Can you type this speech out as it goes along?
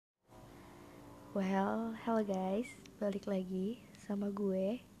Hello guys, balik lagi sama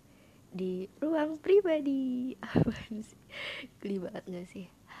gue di ruang pribadi. Apaan sih? Geli banget gak sih?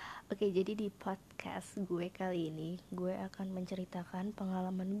 Oke, jadi di podcast gue kali ini, gue akan menceritakan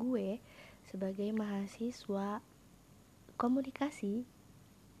pengalaman gue sebagai mahasiswa komunikasi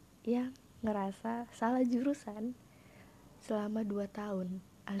yang ngerasa salah jurusan selama 2 tahun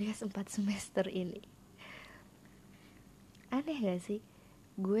alias 4 semester ini. Aneh gak sih?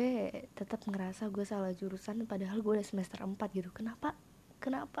 Gue tetap ngerasa gue salah jurusan padahal gue udah semester 4 gitu. Kenapa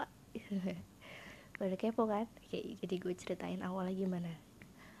pada kepo kan. Oke, jadi gue ceritain awalnya gimana.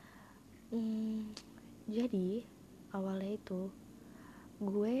 hmm, jadi awalnya itu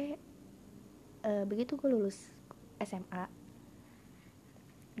gue begitu gue lulus SMA,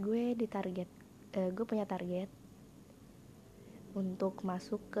 gue punya target untuk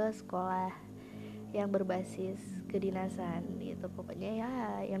masuk ke sekolah yang berbasis kedinasan gitu, pokoknya ya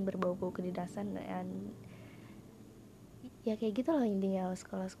yang berbau-bau kedinasan. Dan ya kayak gitu loh intinya,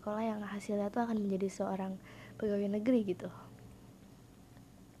 sekolah-sekolah yang hasilnya tuh akan menjadi seorang pegawai negeri gitu.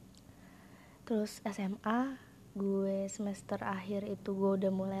 Terus SMA, gue semester akhir itu gue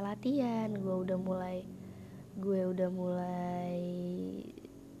udah mulai latihan, gue udah mulai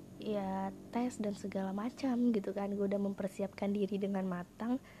ya tes dan segala macam gitu kan. Gue udah mempersiapkan diri dengan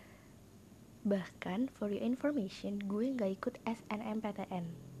matang. Bahkan for your information, gue nggak ikut SNMPTN.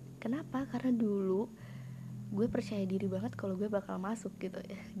 Kenapa? Karena dulu gue percaya diri banget kalau gue bakal masuk gitu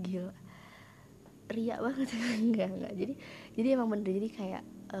ya. Gila, riak banget. Enggak, jadi emang bener. Jadi kayak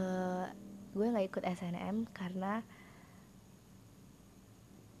gue nggak ikut SNM karena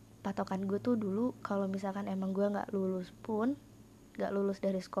patokan gue tuh dulu kalau misalkan emang gue nggak lulus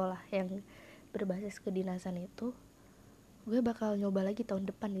dari sekolah yang berbasis kedinasan itu, gue bakal nyoba lagi tahun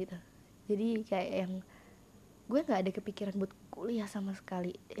depan gitu. Jadi kayak yang gue nggak ada kepikiran buat kuliah sama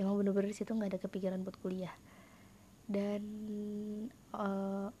sekali, emang bener-bener di situ nggak ada kepikiran buat kuliah. Dan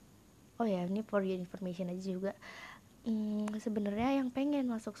uh, oh ya, ini for your information aja juga. Sebenarnya yang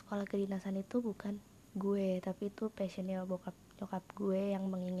pengen masuk sekolah kedinasan itu bukan gue, tapi itu passionnya bokap nyokap gue yang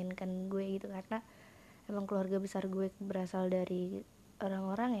menginginkan gue gitu. Karena emang keluarga besar gue berasal dari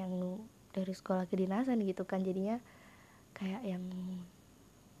orang-orang yang dari sekolah kedinasan gitu kan. Jadinya kayak yang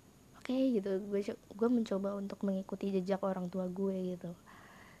oke gitu, gue mencoba untuk mengikuti jejak orang tua gue gitu.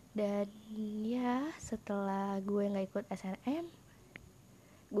 Dan ya setelah gue nggak ikut SNM,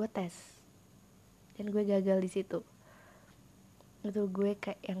 gue tes dan gue gagal di situ. Itu gue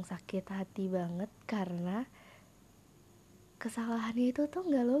kayak yang sakit hati banget karena kesalahannya itu tuh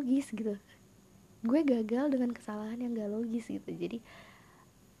nggak logis gitu. Gue gagal dengan kesalahan yang nggak logis gitu. Jadi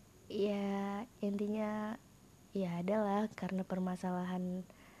ya intinya ya adalah karena permasalahan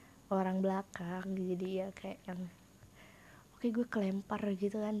orang belakang. Jadi ya kayak yang oke, gue kelempar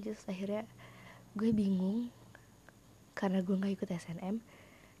gitu kan. Terus akhirnya gue bingung karena gue nggak ikut SNM.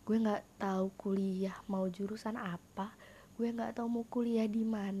 Gue nggak tahu kuliah mau jurusan apa, gue nggak tahu mau kuliah di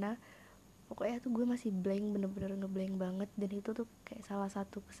mana. Pokoknya tuh gue masih blank, bener-bener ngeblank banget. Dan itu tuh kayak salah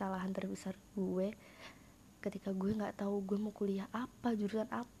satu kesalahan terbesar gue ketika gue nggak tahu gue mau kuliah apa,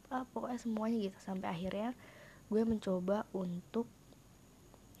 jurusan apa, pokoknya semuanya gitu. Sampai akhirnya gue mencoba untuk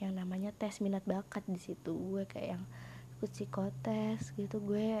yang namanya tes minat bakat. Di situ gue kayak yang ikut psikotes gitu.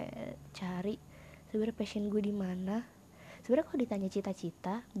 Gue cari sebenarnya passion gue di mana. Sebenarnya kalau ditanya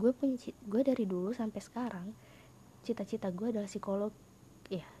cita-cita, gue dari dulu sampai sekarang cita-cita gue adalah psikolog.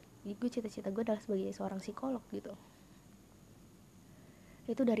 Ya, gue cita-cita gue adalah sebagai seorang psikolog gitu.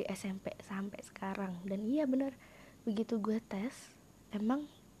 Itu dari SMP sampai sekarang. Dan iya benar, begitu gue tes, emang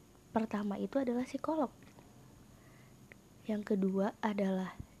pertama itu adalah psikolog, yang kedua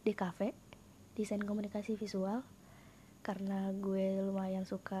adalah DKV, desain komunikasi visual, karena gue lumayan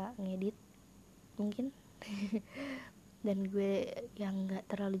suka ngedit mungkin. Dan gue yang nggak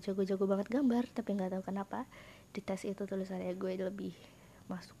terlalu jago-jago banget gambar, tapi nggak tahu kenapa di tes itu tulisannya gue lebih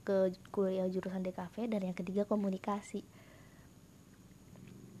masuk ke kuliah jurusan DKV. Dan yang ketiga komunikasi.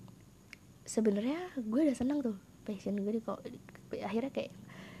 Sebenarnya gue udah seneng tuh passion gue akhirnya kayak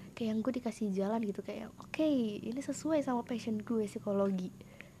yang gue dikasih jalan gitu, kayak oke, ini sesuai sama passion gue psikologi.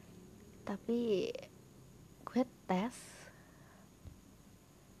 Tapi gue tes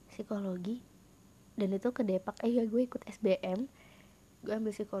psikologi dan itu ke Depak. Ya gue ikut SBM, gue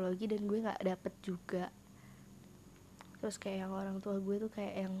ambil psikologi dan gue nggak dapet juga. Terus kayak yang orang tua gue tuh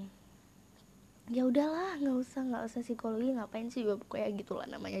kayak yang ya udahlah, nggak usah psikologi, ngapain sih gue, kayak gitulah,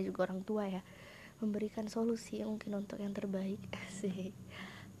 namanya juga orang tua ya, memberikan solusi mungkin untuk yang terbaik. Asik.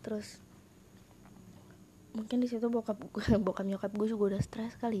 Terus mungkin di situ bokap nyokap gue juga udah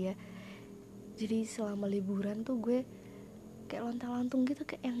stres kali ya. Jadi selama liburan tuh gue kayak lontang-lantung gitu,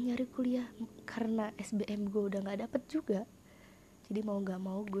 kayak yang nyari kuliah karena SBM gue udah nggak dapet juga, jadi mau nggak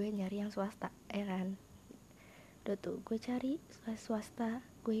mau gue nyari yang swasta ya kan. Udah tuh gue cari swasta,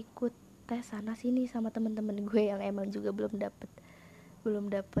 gue ikut tes sana sini sama temen-temen gue yang emang juga belum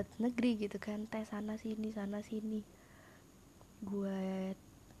dapet negeri gitu kan, tes sana sini gue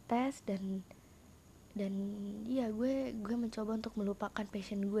tes. Dan iya gue mencoba untuk melupakan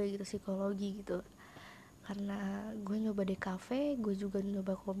passion gue gitu, psikologi gitu, karena gue nyoba DKV, gue juga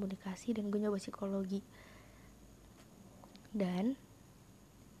nyoba komunikasi, dan gue nyoba psikologi. Dan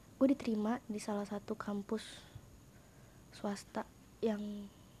gue diterima di salah satu kampus swasta yang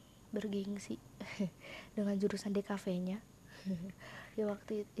bergengsi dengan jurusan DKV-nya. Ya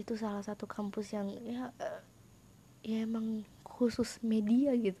waktu itu salah satu kampus yang ya emang khusus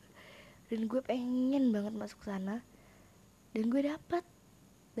media gitu, dan gue pengen banget masuk sana, dan gue dapet.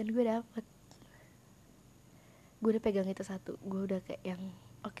 Gue udah pegang itu satu, gue udah kayak yang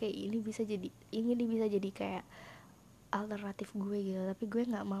oke, ini bisa jadi kayak alternatif gue gitu. Tapi gue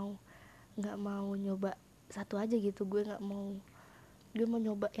nggak mau nyoba satu aja gitu, gue mau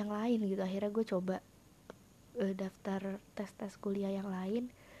nyoba yang lain gitu. Akhirnya gue coba daftar tes kuliah yang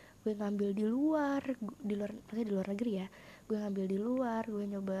lain. Gue ngambil maksudnya di luar negeri ya. Gue ngambil di luar, gue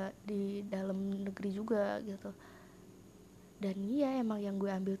nyoba di dalam negeri juga gitu. Dan iya, emang yang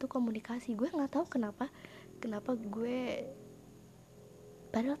gue ambil tuh komunikasi. Gue nggak tahu kenapa gue,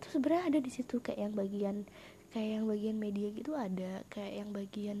 padahal tuh sebenarnya ada di situ kayak yang bagian media gitu, ada kayak yang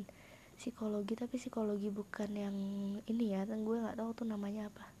bagian psikologi, tapi psikologi bukan yang ini ya, gue nggak tahu tuh namanya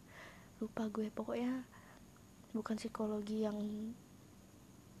apa, lupa gue. Pokoknya bukan psikologi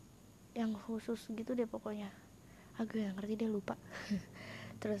yang khusus gitu deh pokoknya. Gue nggak ngerti deh, lupa.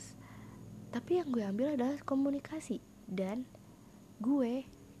 Terus tapi yang gue ambil adalah komunikasi, dan gue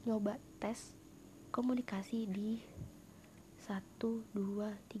nyoba tes komunikasi di 1, 2,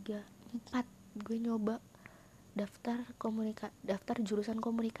 3, 4. Gue nyoba daftar jurusan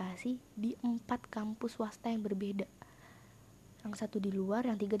komunikasi di 4 kampus swasta yang berbeda, yang 1 di luar,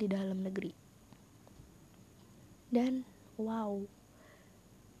 yang 3 di dalam negeri. Dan wow,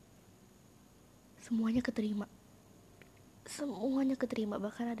 semuanya keterima.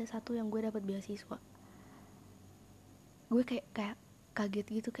 Bahkan ada satu yang gue dapat beasiswa. Gue kayak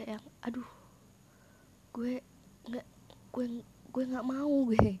kaget gitu, kayak yang aduh, gue nggak gue gue nggak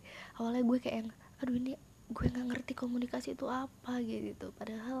mau. Awalnya gue kayak yang aduh, ini gue nggak ngerti komunikasi itu apa gitu.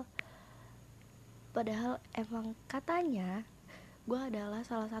 Padahal emang katanya gue adalah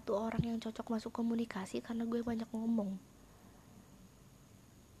salah satu orang yang cocok masuk komunikasi karena gue banyak ngomong.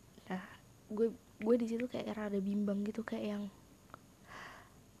 Nah, gue di situ kayak rada bimbang gitu, kayak yang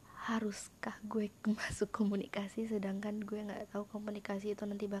haruskah gue masuk komunikasi sedangkan gue nggak tahu komunikasi itu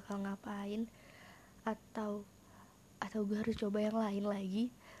nanti bakal ngapain, atau gue harus coba yang lain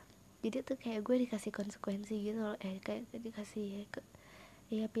lagi. Jadi tuh kayak gue dikasih konsekuensi gitu loh, kayak dikasih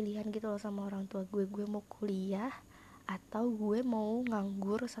ya pilihan gitu loh sama orang tua gue mau kuliah atau gue mau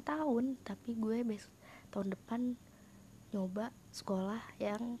nganggur setahun, tapi gue tahun depan nyoba sekolah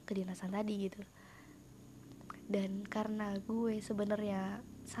yang kedinasan tadi gitu. Dan karena gue sebenarnya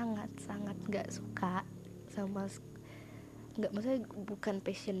sangat nggak suka sama, nggak, maksudnya bukan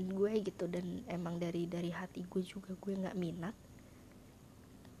passion gue gitu, dan emang dari hati gue juga gue nggak minat.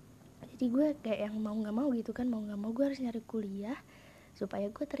 Jadi gue kayak yang mau nggak mau gitu kan, mau nggak mau gue harus nyari kuliah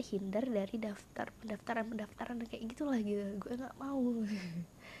supaya gue terhindar dari pendaftaran kayak gitulah gitu. Gue nggak mau.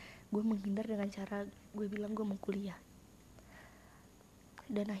 Gue menghindar dengan cara gue bilang gue mau kuliah.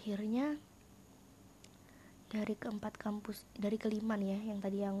 Dan akhirnya dari kelima nih ya, yang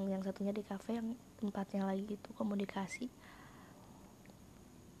tadi yang satunya di kafe, yang empatnya lagi itu komunikasi.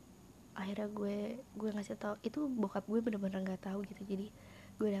 Akhirnya gue ngasih tahu itu, bokap gue bener-bener nggak tahu gitu. Jadi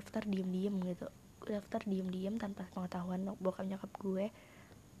gue daftar diem-diem gitu, tanpa pengetahuan bokap nyokap gue.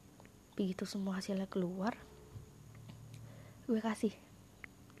 Begitu semua hasilnya keluar, gue kasih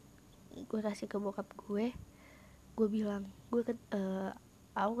ke bokap gue. Gue bilang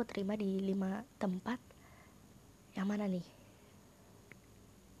aku keterima di 5 tempat, yang mana nih,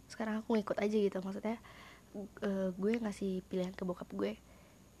 sekarang aku ngikut aja gitu. Maksudnya gue ngasih pilihan ke bokap gue,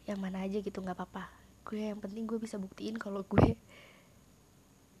 yang mana aja gitu nggak apa-apa. Gue yang penting gue bisa buktiin kalau gue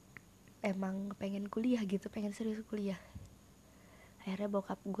emang pengen kuliah gitu, pengen serius kuliah. Akhirnya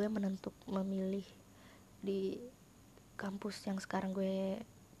bokap gue memilih di kampus yang sekarang gue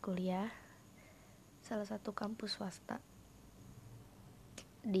kuliah, salah satu kampus swasta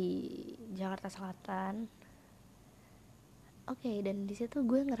di Jakarta Selatan. Dan di situ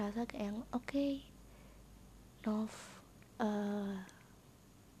gue ngerasa kayak yang Nov,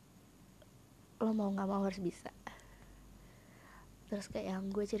 lo mau nggak mau harus bisa. Terus kayak yang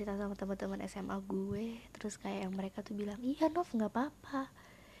gue cerita sama teman-teman SMA gue, terus kayak yang mereka tuh bilang, iya Nov nggak apa-apa,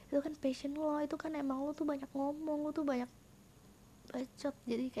 itu kan passion lo, itu kan emang lo tuh banyak ngomong, lo tuh banyak bacot,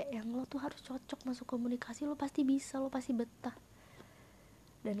 jadi kayak yang lo tuh harus cocok masuk komunikasi, lo pasti bisa, lo pasti betah.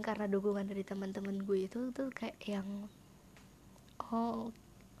 Dan karena dukungan dari teman-teman gue itu tuh kayak yang oh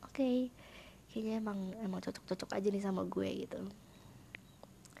oke, kayaknya emang cocok-cocok aja nih sama gue gitu.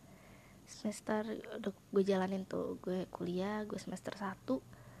 Semester udah gue jalanin tuh, gue kuliah, gue semester satu,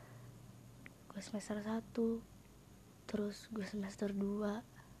 terus gue semester 2.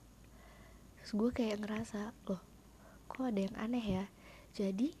 Terus gue kayak ngerasa, loh kok ada yang aneh ya.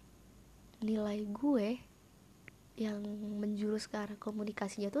 Jadi nilai gue yang menjurus ke arah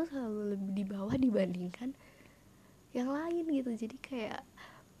komunikasinya tuh selalu lebih di bawah dibandingkan yang lain gitu. Jadi kayak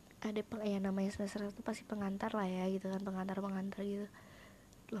ada namanya semester 1 pasti pengantar lah ya gitu kan, pengantar gitu.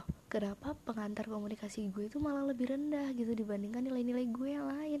 Loh kenapa pengantar komunikasi gue itu malah lebih rendah gitu dibandingkan nilai-nilai gue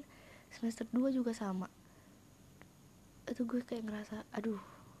yang lain. Semester 2 juga sama. Itu gue kayak ngerasa, aduh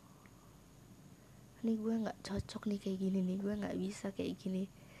nih gue gak cocok nih kayak gini nih, gue gak bisa kayak gini.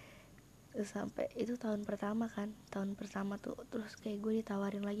 Terus sampai itu tahun pertama tuh, terus kayak gue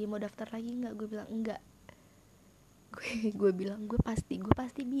ditawarin lagi, mau daftar lagi gak? Gue bilang enggak. Gue bilang gue pasti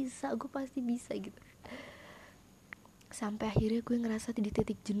bisa gitu. Sampai akhirnya gue ngerasa di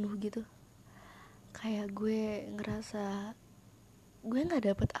titik jenuh gitu, kayak gue ngerasa gue nggak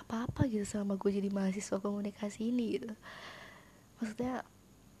dapet apa-apa gitu sama gue jadi mahasiswa komunikasi ini gitu. Maksudnya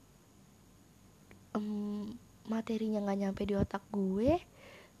materinya nggak nyampe di otak gue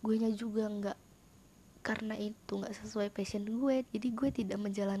nya juga nggak, karena itu nggak sesuai passion gue, jadi gue tidak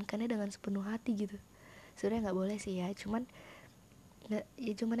menjalankannya dengan sepenuh hati gitu. Sebenarnya nggak boleh sih ya, cuman nggak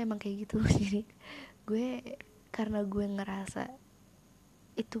ya, cuman emang kayak gitu. Jadi gue, karena gue ngerasa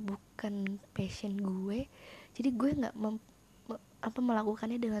itu bukan passion gue, jadi gue nggak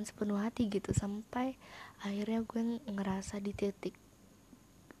melakukannya dengan sepenuh hati gitu. Sampai akhirnya gue ngerasa di titik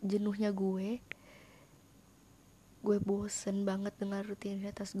jenuhnya gue bosen banget dengan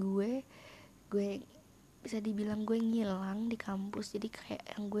rutinitas gue bisa dibilang gue ngilang di kampus. Jadi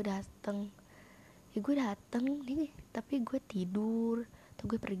kayak yang gue dateng nih tapi gue tidur, atau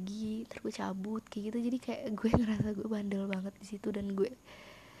gue pergi terus gue cabut kayak gitu. Jadi kayak gue ngerasa gue bandel banget di situ, dan gue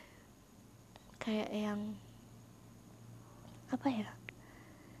kayak yang apa ya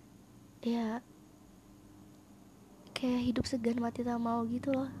kayak hidup segan mati tak mau gitu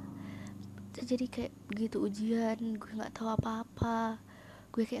loh. Jadi kayak begitu ujian gue nggak tahu apa-apa,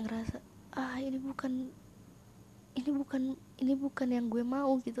 gue kayak ngerasa ini bukan yang gue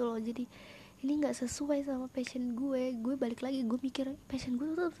mau gitu loh. Jadi ini nggak sesuai sama passion gue balik lagi gue mikir passion gue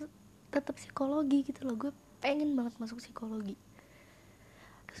tuh tetap psikologi gitu loh, gue pengen banget masuk psikologi.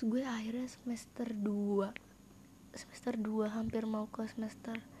 Terus gue akhirnya semester 2 hampir mau ke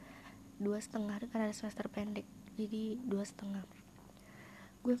semester 2,5 kan ada semester pendek, jadi 2,5.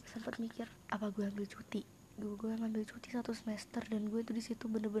 Gue sempat mikir apa gue ambil cuti. Gue ngambil cuti 1 semester, dan gue tuh di situ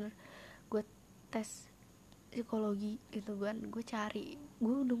bener-bener gue tes psikologi gitu kan. Gue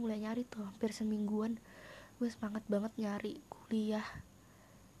udah mulai nyari tuh hampir semingguan, gue semangat banget nyari kuliah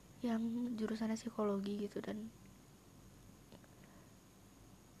yang jurusannya psikologi gitu. Dan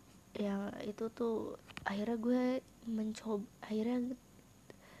ya itu tuh akhirnya gue akhirnya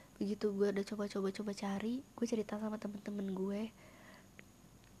begitu gue udah coba cari, gue cerita sama temen-temen gue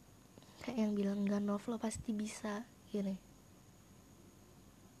kayak yang bilang, enggak Nov, lo pasti bisa gini.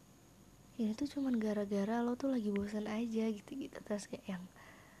 Ini tuh cuman gara-gara lo tuh lagi bosan aja gitu. Terus kayak yang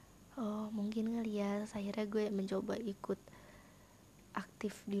oh mungkin kali ya. Akhirnya gue mencoba ikut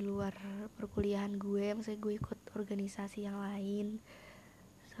aktif di luar perkuliahan gue, maksudnya gue ikut organisasi yang lain,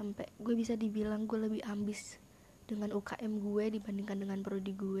 sampai gue bisa dibilang gue lebih ambis dengan UKM gue dibandingkan dengan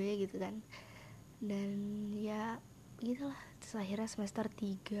prodi gue gitu kan. Dan ya gitulah. Terus akhirnya semester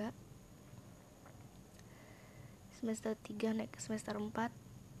 3 naik ke semester 4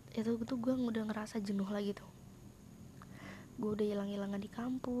 itu tuh gue udah ngerasa jenuh lagi tuh. Gue udah hilang-hilangan di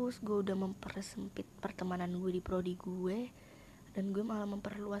kampus, gue udah mempersempit pertemanan gue di prodi gue, dan gue malah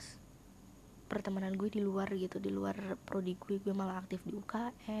memperluas pertemanan gue di luar gitu, di luar prodi gue malah aktif di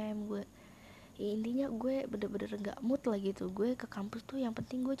UKM. Gue ya intinya gue bener-bener gak mood lah gitu. Gue ke kampus tuh yang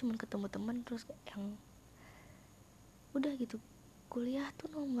penting gue cuman ketemu teman, terus yang udah gitu. Kuliah tuh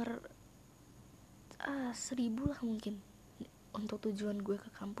nomor 1000 lah mungkin untuk tujuan gue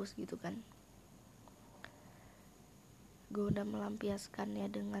ke kampus gitu kan. Gue udah melampiaskannya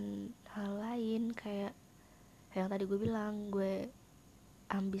dengan hal lain, kayak yang tadi gue bilang, gue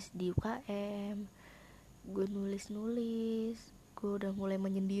ambis di UKM, gue nulis, gue udah mulai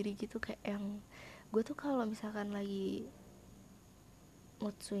menyendiri gitu. Kayak yang gue tuh kalau misalkan lagi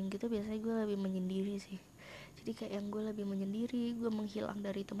mood swing gitu biasanya gue lebih menyendiri sih. Jadi kayak yang gue lebih menyendiri, gue menghilang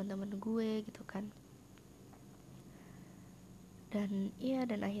dari teman-teman gue gitu kan. Dan iya,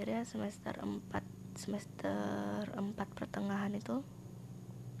 dan akhirnya semester 4 pertengahan itu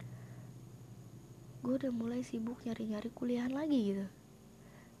gue udah mulai sibuk nyari-nyari kuliahan lagi gitu.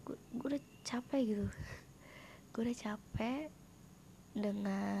 Gue udah capek gitu. Gue udah capek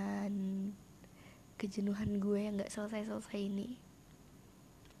dengan kejenuhan gue yang gak selesai-selesai ini.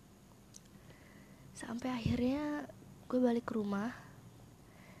 Sampai akhirnya gue balik ke rumah.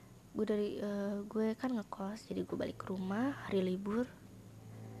 Gue kan ngekos, jadi gue balik ke rumah hari libur.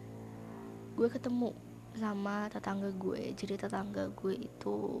 Gue ketemu sama tetangga gue. Jadi tetangga gue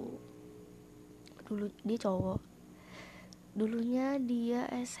itu dulu dia cowok. Dulunya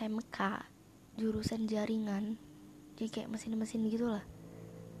dia SMK jurusan jaringan, jadi kayak mesin-mesin gitulah,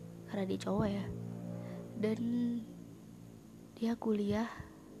 karena dia cowok ya. Dan dia kuliah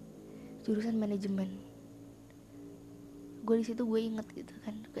jurusan manajemen. Gue di situ gue inget gitu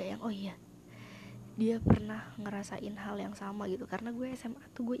kan, kayak yang oh iya, dia pernah ngerasain hal yang sama gitu. Karena gue SMA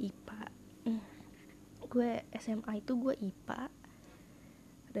tuh gue IPA, gue SMA itu gue IPA,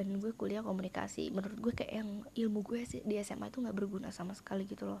 dan gue kuliah komunikasi. Menurut gue kayak yang ilmu gue sih di SMA itu nggak berguna sama sekali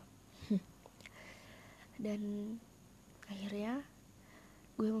gitu loh. Dan akhirnya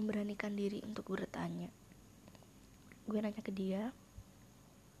gue memberanikan diri untuk bertanya. Gue nanya ke dia,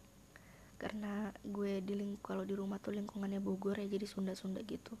 karena gue kalau di rumah tuh lingkungannya Bogor ya, jadi Sunda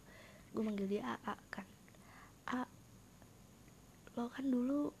gitu. Gue manggil dia AA kan. A, lo kan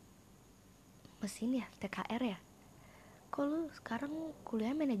dulu mesin ya, TKR ya, kok lo sekarang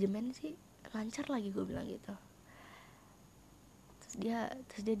kuliah manajemen sih, lancar lagi, gue bilang gitu. Terus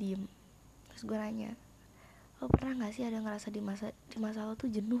dia diem. Terus gue nanya, lo pernah nggak sih ada ngerasa di masa lo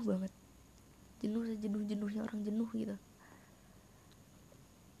tuh jenuh banget, sejenuhnya orang jenuh gitu.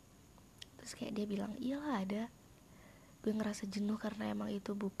 Terus kayak dia bilang, iyalah ada. Gue ngerasa jenuh karena emang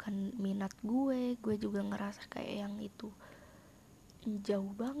itu bukan minat gue juga ngerasa kayak yang itu jauh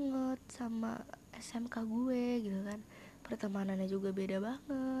banget sama SMK gue gitu kan. Pertemanannya juga beda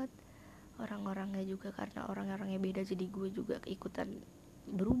banget, orang-orangnya juga, karena orang-orangnya beda jadi gue juga ikutan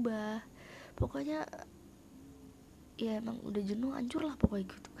berubah. Pokoknya ya emang udah jenuh, hancur lah pokoknya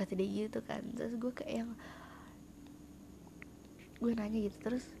gitu, kata dia gitu kan. Terus gue kayak yang gue nanya gitu,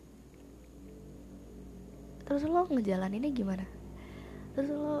 terus lo ngejalaninnya gimana,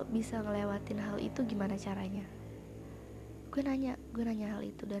 terus lo bisa ngelewatin hal itu gimana caranya. Gue nanya hal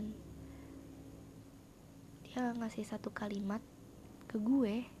itu, dan dia ngasih satu kalimat ke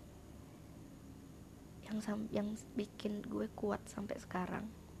gue yang bikin gue kuat sampai sekarang.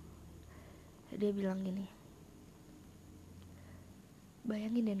 Dia bilang gini,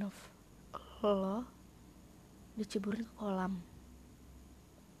 bayangin deh Nov, lo diceburin ke kolam,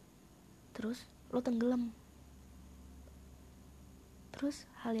 terus lo tenggelam. Terus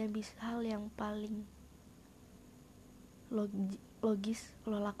hal yang paling logis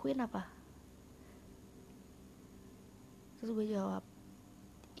lo lakuin apa? Terus gue jawab,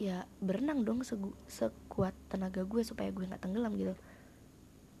 ya berenang dong sekuat tenaga gue supaya gue gak tenggelam gitu.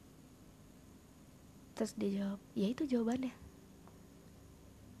 Terus dia jawab, ya itu jawabannya.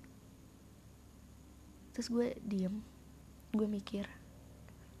 Terus gue diem, gue mikir.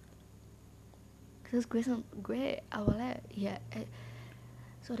 Terus gue awalnya ya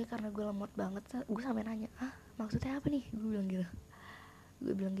sorry karena gue lemot banget, gue sampai nanya, maksudnya apa nih,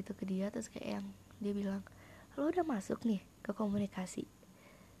 gue bilang gitu ke dia. Terus kayak yang dia bilang, lo udah masuk nih ke komunikasi,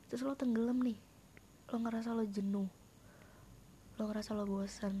 terus lo tenggelam nih, lo ngerasa lo jenuh, lo ngerasa lo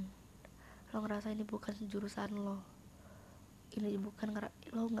bosan, lo ngerasa ini bukan jurusan lo, ini bukan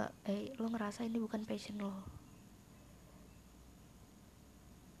lo ngerasa ini bukan passion lo.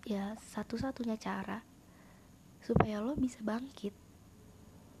 Ya satu-satunya cara supaya lo bisa bangkit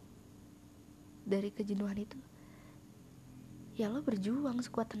dari kejenuhan itu, ya lo berjuang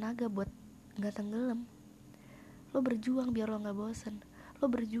sekuat tenaga buat gak tenggelam. Lo berjuang biar lo gak bosen,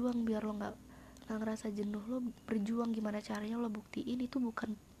 lo berjuang biar lo gak ngerasa jenuh, lo berjuang gimana caranya lo buktiin itu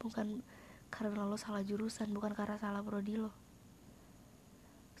bukan karena lo salah jurusan, bukan karena salah prodi lo.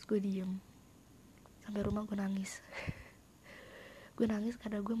 Terus gue diem, sampai rumah gue nangis. Gue nangis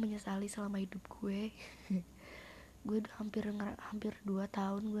karena gue menyesali selama hidup gue. Gue udah hampir 2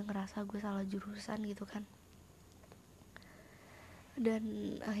 tahun gue ngerasa gue salah jurusan gitu kan.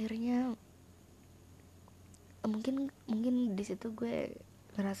 Dan akhirnya mungkin di situ gue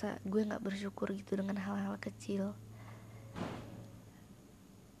ngerasa gue nggak bersyukur gitu dengan hal-hal kecil.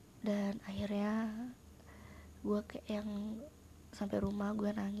 Dan akhirnya gue kayak yang sampai rumah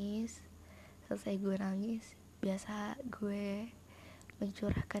gue nangis. Selesai gue nangis, biasa gue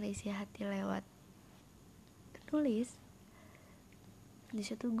mencurahkan isi hati lewat nulis. Di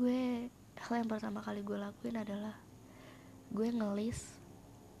situ hal yang pertama kali gue lakuin adalah gue ngelis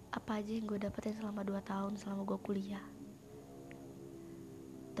apa aja yang gue dapetin selama 2 tahun selama gue kuliah.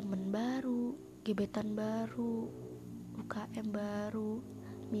 Temen baru, gebetan baru, UKM baru,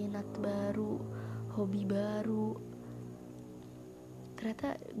 minat baru, hobi baru.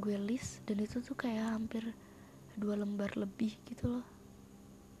 Ternyata gue list dan itu tuh kayak hampir 2 lembar lebih gitu loh.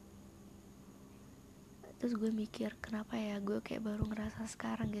 Terus gue mikir kenapa ya gue kayak baru ngerasa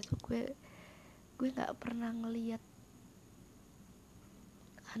sekarang gitu. Gue nggak pernah ngelihat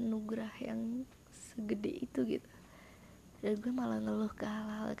anugerah yang segede itu gitu. Dan gue malah ngeluh ke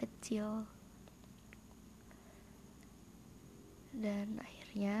hal-hal kecil. Dan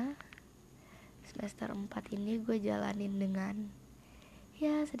akhirnya semester 4 ini gue jalanin dengan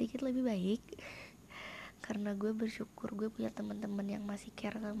ya sedikit lebih baik. Karena gue bersyukur gue punya teman-teman yang masih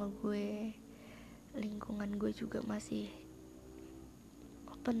care sama gue. Lingkungan gue juga masih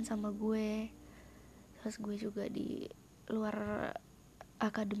open sama gue. Terus gue juga di luar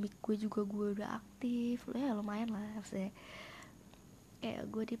akademik gue juga gue udah aktif. Ya lumayan lah maksudnya. Kayak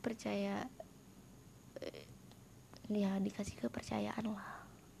gue dipercaya, ya dikasih kepercayaan lah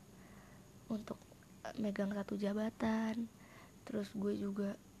untuk megang satu jabatan. Terus gue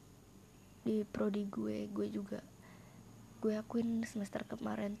juga di prodi gue juga gue akuin semester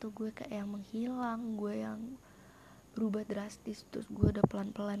kemarin tuh gue kayak yang menghilang, gue yang berubah drastis. Terus gue udah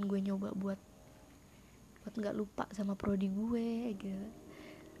pelan-pelan gue nyoba buat nggak lupa sama prodi gue gitu.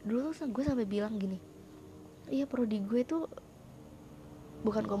 Dulu tuh gue sampai bilang gini, iya prodi gue tuh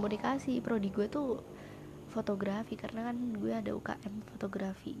bukan komunikasi, prodi gue tuh fotografi, karena kan gue ada UKM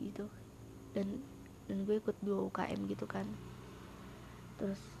fotografi gitu. Dan gue ikut 2 UKM gitu kan.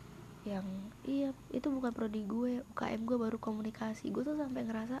 Terus yang iya itu bukan prodi gue, UKM gue baru komunikasi. Gue tuh sampai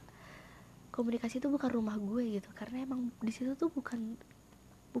ngerasa komunikasi itu bukan rumah gue gitu, karena emang di situ tuh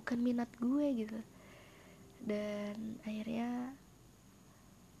bukan minat gue gitu. Dan akhirnya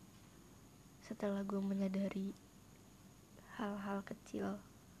setelah gue menyadari hal-hal kecil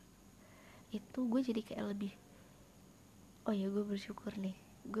itu, gue jadi kayak lebih, oh ya gue bersyukur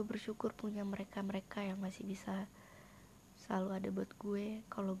punya mereka yang masih bisa selalu ada buat gue.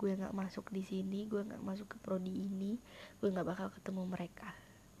 Kalau gue nggak masuk di sini, gue nggak masuk ke prodi ini, gue nggak bakal ketemu mereka.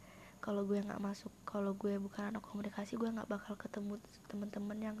 Kalau gue bukan anak komunikasi, gue nggak bakal ketemu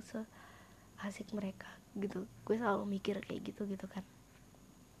teman-teman yang seasik mereka gitu. Gue selalu mikir kayak gitu kan.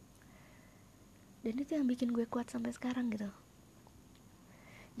 Dan itu yang bikin gue kuat sampai sekarang gitu.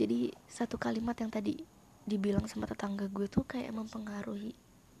 Jadi satu kalimat yang tadi dibilang sama tetangga gue tuh kayak mempengaruhi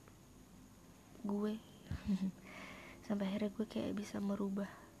gue sampai akhirnya gue kayak bisa merubah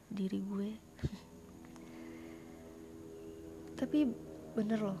diri gue. Tapi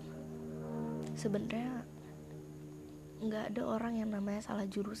bener loh, sebenarnya nggak ada orang yang namanya salah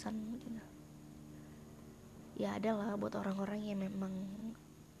jurusan gitu. Ya ada lah buat orang-orang yang memang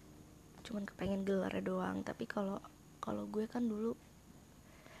cuman kepengen gelarnya doang. Tapi kalau gue kan dulu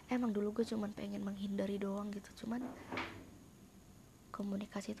gue cuman pengen menghindari doang gitu. Cuman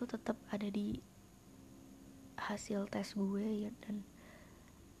komunikasi itu tetap ada di hasil tes gue ya. Dan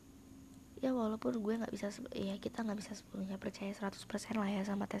ya walaupun gue nggak bisa, ya kita nggak bisa sepenuhnya percaya 100% lah ya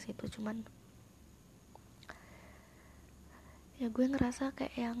sama tes itu. Cuman ya gue ngerasa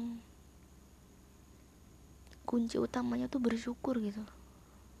kayak yang kunci utamanya tuh bersyukur gitu.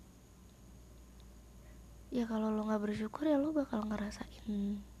 Ya kalau lo nggak bersyukur ya lo bakal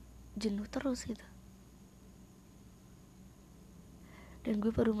ngerasain jenuh terus gitu. Dan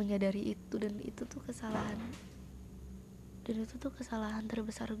gue baru menyadari itu, dan itu tuh kesalahan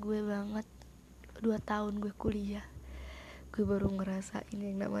terbesar gue banget. 2 tahun gue kuliah, gue baru ngerasain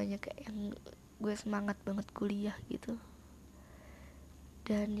yang namanya kayak yang gue semangat banget kuliah gitu.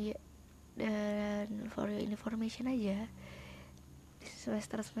 Dan for your information aja, di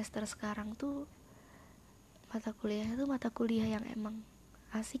semester sekarang tuh mata kuliahnya tuh mata kuliah yang emang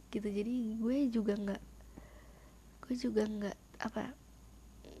asik gitu. Jadi gue juga nggak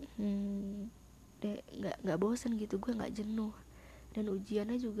nggak bosen gitu, gue nggak jenuh. Dan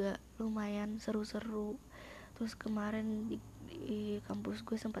ujiannya juga lumayan seru-seru. Terus kemarin di kampus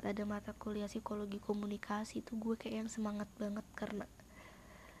gue sempat ada mata kuliah psikologi komunikasi, itu gue kayak yang semangat banget karena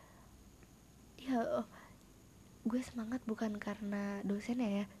gue semangat bukan karena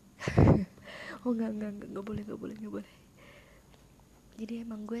dosennya ya. Oh nggak boleh. Jadi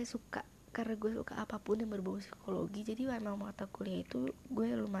emang gue suka, karena gue suka apapun yang berbau psikologi. Jadi emang mata kuliah itu gue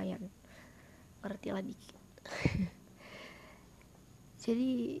lumayan ngerti lah dikit.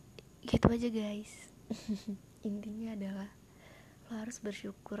 Jadi gitu aja guys. Intinya adalah lo harus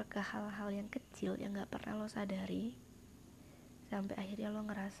bersyukur ke hal-hal yang kecil yang gak pernah lo sadari, sampai akhirnya lo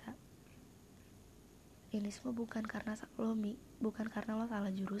ngerasa ini semua bukan karena bukan karena lo salah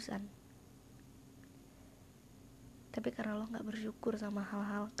jurusan, tapi karena lo gak bersyukur sama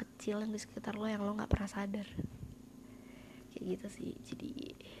hal-hal kecil yang di sekitar lo yang lo gak pernah sadar. Kayak gitu sih.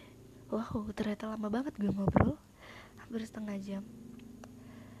 Jadi wow, ternyata lama banget gue ngobrol, hampir setengah jam.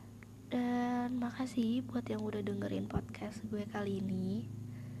 Dan makasih buat yang udah dengerin podcast gue kali ini.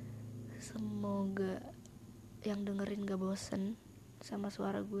 Semoga yang dengerin gak bosen sama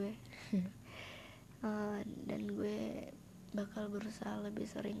suara gue. Dan gue bakal berusaha lebih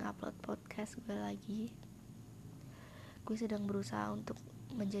sering upload podcast gue lagi. Gue sedang berusaha untuk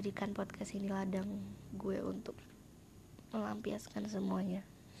menjadikan podcast ini ladang gue untuk melampiaskan semuanya.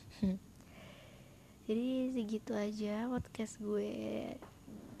 Jadi segitu aja podcast gue.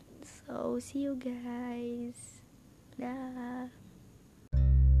 So see you guys. Dah.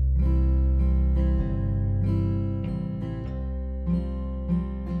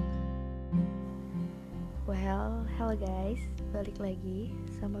 Well, hello guys, balik lagi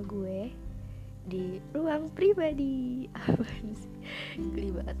sama gue di ruang pribadi. Apaan sih?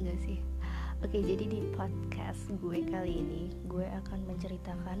 Geli banget gak sih? Oke, jadi di podcast gue kali ini gue akan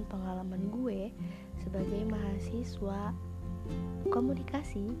menceritakan pengalaman gue sebagai mahasiswa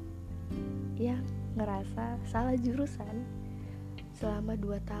komunikasi yang ngerasa salah jurusan selama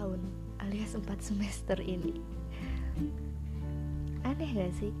 2 tahun alias 4 semester ini. Aneh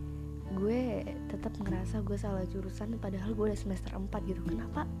gak sih? Gue tetap ngerasa gue salah jurusan padahal gue udah semester 4 gitu.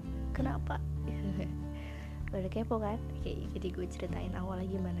 Kenapa? Udah kepo kan? Oke, jadi gue ceritain awalnya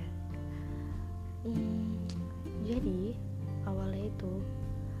gimana. Jadi awalnya itu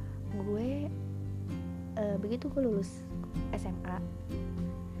gue begitu gue lulus SMA,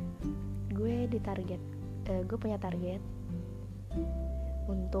 gue gue punya target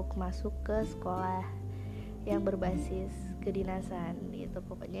untuk masuk ke sekolah yang berbasis kedinasan gitu,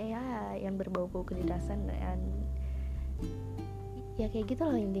 pokoknya ya yang berbau-bau kedinasan, dan ya kayak gitu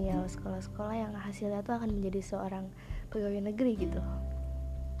loh intinya, sekolah-sekolah yang hasilnya tuh akan menjadi seorang pegawai negeri gitu.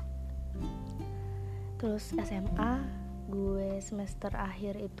 Terus SMA gue semester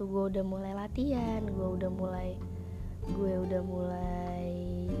akhir itu gue udah mulai latihan, gue udah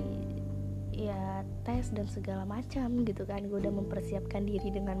mulai ya tes dan segala macam gitu kan. Gue udah mempersiapkan diri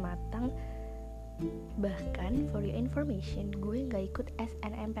dengan matang. Bahkan for your information, gue gak ikut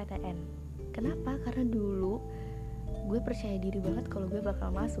SNMPTN. Kenapa? Karena dulu gue percaya diri banget kalau gue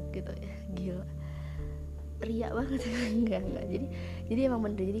bakal masuk gitu ya. Gila, riak banget. enggak. Jadi emang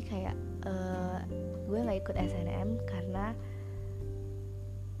bener, jadi kayak gue gak ikut SNM karena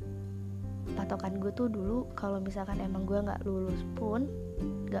patokan gue tuh dulu kalau misalkan emang gue gak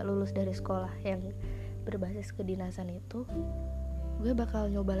lulus dari sekolah yang berbasis kedinasan itu, gue bakal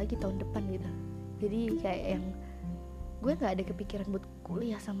nyoba lagi tahun depan gitu. Jadi kayak yang gue gak ada kepikiran buat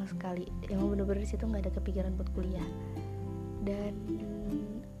kuliah sama sekali. Yang bener-bener disitu gak ada kepikiran buat kuliah. Dan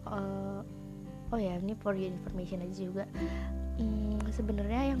oh ya, ini for your information aja juga.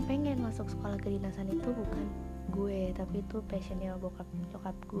 Sebenarnya yang pengen masuk sekolah kedinasan itu bukan gue, tapi itu passionnya bokap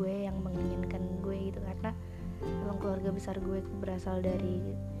nyokap gue yang menginginkan gue gitu, karena emang keluarga besar gue berasal dari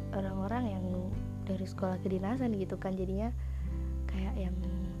orang-orang yang dari sekolah kedinasan gitu kan. Jadinya kayak yang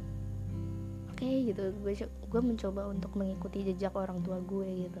oke gitu, gue mencoba untuk mengikuti jejak orang tua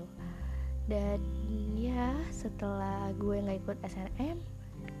gue gitu. Dan ya setelah gue nggak ikut SNM,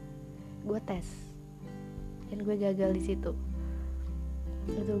 gue tes dan gue gagal di situ.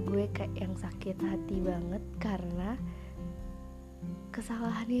 Itu gue kayak yang sakit hati banget karena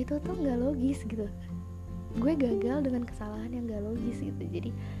kesalahannya itu tuh nggak logis gitu. Gue gagal dengan kesalahan yang nggak logis gitu. Jadi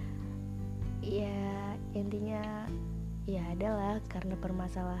ya intinya ya adalah karena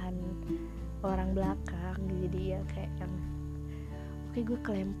permasalahan orang belakang. Jadi ya kayak yang oke, gue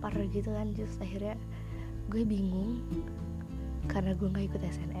kelempar gitu kan. Terus akhirnya gue bingung karena gue nggak ikut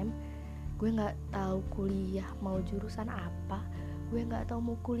SNM. Gue nggak tahu kuliah mau jurusan apa, gue nggak tahu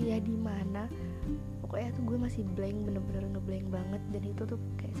mau kuliah di mana. Pokoknya tuh gue masih blank, bener-bener ngeblank banget. Dan itu tuh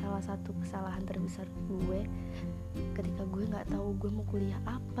kayak salah satu kesalahan terbesar gue ketika gue nggak tahu gue mau kuliah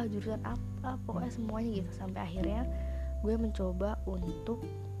apa, jurusan apa, pokoknya semuanya gitu. Sampai akhirnya gue mencoba untuk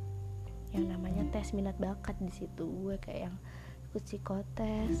yang namanya tes minat bakat. Di situ gue kayak yang ikut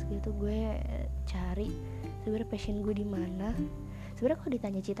psikotes gitu. Gue cari sebenarnya passion gue di mana. Sebenarnya kalau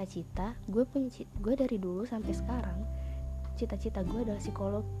ditanya cita-cita, gue dari dulu sampai sekarang cita-cita gue adalah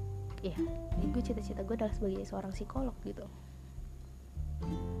psikolog. Ya, gue cita-cita gue adalah sebagai seorang psikolog gitu.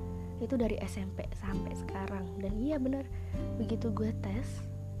 Itu dari SMP sampai sekarang. Dan iya benar, begitu gue tes,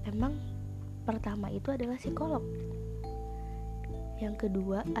 emang pertama itu adalah psikolog. Yang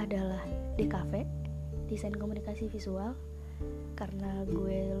kedua adalah DKV, desain komunikasi visual, karena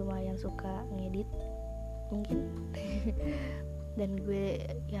gue lumayan suka ngedit mungkin. Dan gue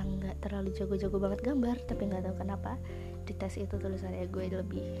yang gak terlalu jago-jago banget gambar, tapi gak tahu kenapa di tes itu tulisannya gue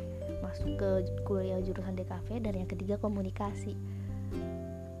lebih masuk ke kuliah jurusan DKV. Dan yang ketiga komunikasi.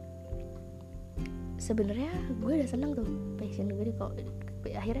 Sebenarnya gue udah seneng tuh passion gue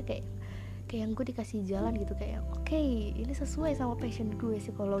akhirnya kayak yang gue dikasih jalan gitu, kayak oke, ini sesuai sama passion gue,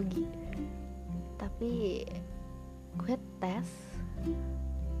 psikologi. Tapi gue tes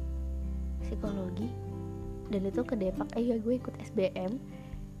psikologi dan itu ke Depak, gue ikut SBM,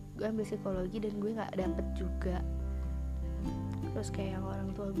 gue ambil psikologi dan gue nggak dapet juga. Terus kayak yang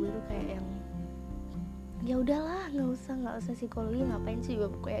orang tua gue tuh kayak yang ya udahlah, nggak usah psikologi, ngapain sih,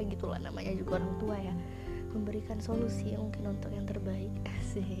 kayak gitulah, namanya juga orang tua ya, memberikan solusi mungkin untuk yang terbaik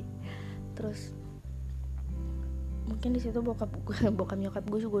sih. Terus mungkin di situ bokap nyokap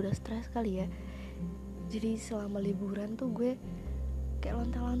gue juga udah stres kali ya. Jadi selama liburan tuh gue kayak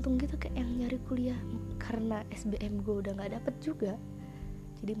lontang-lantung gitu, kayak yang nyari kuliah, karena SBM gue udah nggak dapet juga.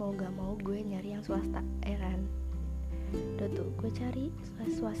 Jadi mau nggak mau gue nyari yang swasta, kan. Udah tuh gue cari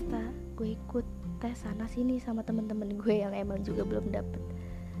swasta, gue ikut tes sana sini sama temen-temen gue yang emang juga belum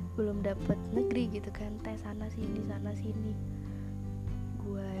dapet negeri gitu kan, tes sana sini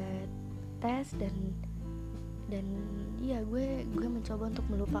gue tes dan iya gue mencoba untuk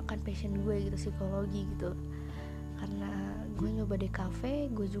melupakan passion gue gitu, psikologi gitu. Karena gue nyoba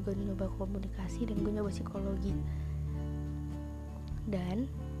DKV, gue juga nyoba komunikasi, dan gue nyoba psikologi. Dan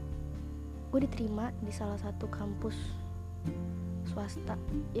gue diterima di salah satu kampus swasta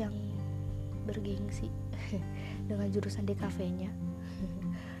yang bergengsi dengan jurusan DKV-nya.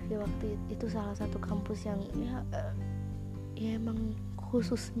 Ya waktu itu salah satu kampus yang ya emang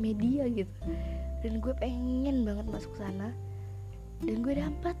khusus media gitu. Dan gue pengen banget masuk sana, dan gue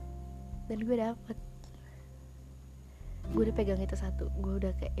dapet. Gue udah pegang itu satu, gue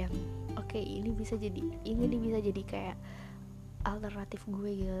udah kayak yang oke, ini bisa jadi kayak alternatif gue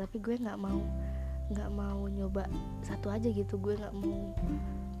gitu. Tapi gue nggak mau nyoba satu aja gitu, gue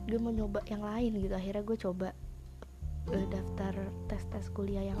mau nyoba yang lain gitu. Akhirnya gue coba daftar tes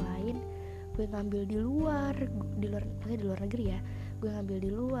kuliah yang lain. Gue ngambil di luar negeri ya. Gue ngambil di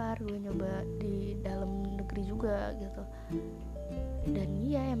luar, gue nyoba di dalam negeri juga gitu. Dan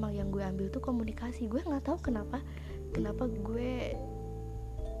iya, emang yang gue ambil tuh komunikasi. Gue nggak tahu kenapa gue,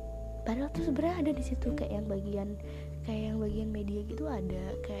 padahal tuh sebenarnya ada di situ kayak yang bagian media gitu,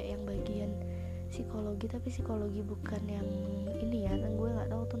 ada kayak yang bagian psikologi, tapi psikologi bukan yang ini ya, gue nggak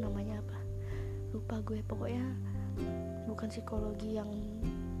tahu tuh namanya apa, lupa gue. Pokoknya bukan psikologi yang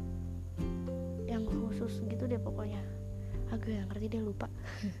khusus gitu deh pokoknya. Gue gak ngerti deh, lupa.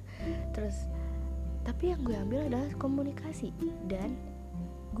 Terus tapi yang gue ambil adalah komunikasi, dan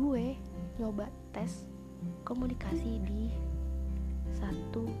gue nyoba tes komunikasi di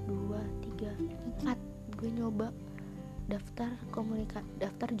 1, 2, 3, 4. Gue nyoba daftar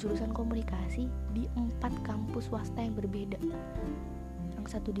jurusan komunikasi di 4 kampus swasta yang berbeda.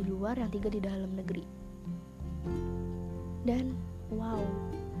 Yang 1 di luar, yang 3 di dalam negeri. Dan wow,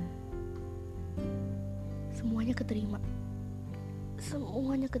 semuanya keterima.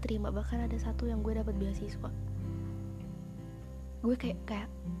 Bahkan ada satu yang gue dapat beasiswa. Gue kayak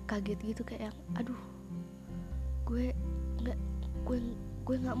kaget gitu, kayak yang aduh, gue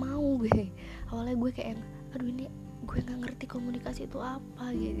nggak mau. Awalnya gue kayak yang aduh, ini gue nggak ngerti komunikasi itu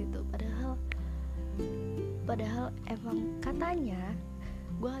apa gitu. Padahal emang katanya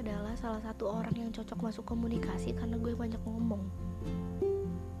gue adalah salah satu orang yang cocok masuk komunikasi karena gue banyak ngomong.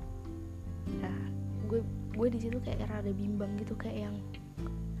 Nah, gue di situ kayak rada bimbang gitu, kayak yang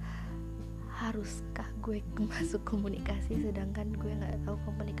haruskah gue masuk komunikasi sedangkan gue nggak tahu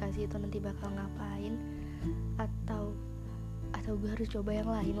komunikasi itu nanti bakal ngapain, atau gue harus coba yang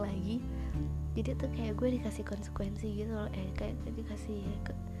lain lagi. Jadi tuh kayak gue dikasih konsekuensi gitu loh, kayak dikasih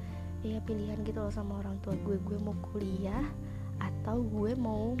pilihan gitu loh sama orang tua gue mau kuliah atau gue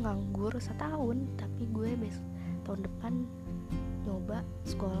mau nganggur setahun, tapi gue tahun depan nyoba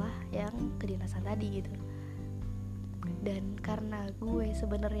sekolah yang kedinasan tadi gitu. Dan karena gue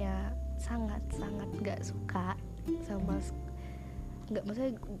sebenarnya sangat gak suka sama, gak,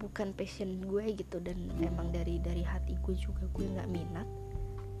 maksudnya bukan passion gue gitu, dan emang dari hati gue juga gue gak minat.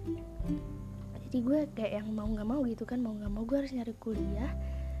 Jadi gue kayak yang mau gak mau gitu kan, mau gak mau gue harus nyari kuliah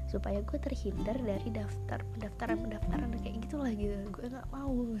supaya gue terhindar dari pendaftaran kayak gitulah gitu. Gue gak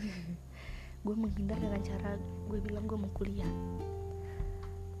mau. Gue menghindar dengan cara gue bilang gue mau kuliah.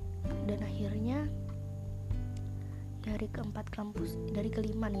 Dan akhirnya dari keempat kampus, dari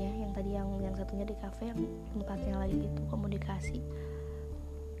kelima nih ya, yang tadi yang satunya di kafe, yang empatnya lain itu komunikasi,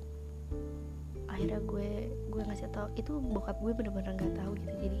 akhirnya gue ngasih tau, itu bokap gue bener-bener nggak tahu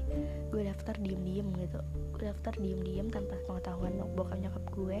gitu. Jadi gue daftar diem-diem gitu, gue daftar diem-diem tanpa pengetahuan bokap nyokap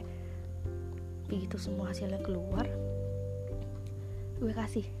gue. Begitu semua hasilnya keluar, gue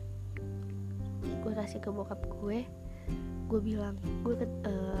kasih ke bokap gue. Gue bilang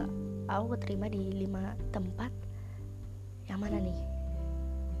aku keterima di 5 tempat, yang mana nih?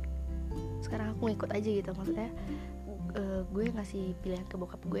 Sekarang aku ngikut aja gitu, maksudnya gue ngasih pilihan ke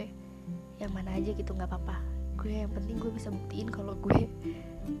bokap gue, yang mana aja gitu nggak apa-apa. Gue yang penting gue bisa buktiin kalau gue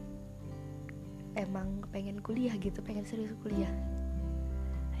emang pengen kuliah gitu, pengen serius kuliah.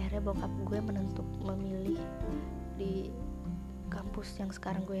 Akhirnya bokap gue memilih di kampus yang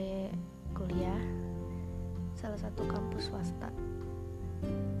sekarang gue kuliah, salah satu kampus swasta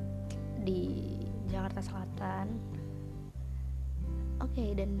di Jakarta Selatan.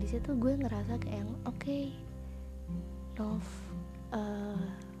 Oke, dan di situ gue ngerasa kayak oke, Nov,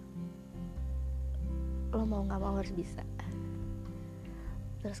 lo mau nggak mau harus bisa.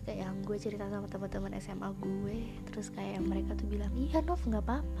 Terus kayak yang gue cerita sama teman-teman SMA gue, terus kayak yang mereka tuh bilang, iya Nov, nggak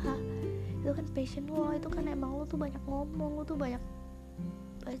apa-apa, itu kan passion lo, itu kan emang lo tuh banyak ngomong, lo tuh banyak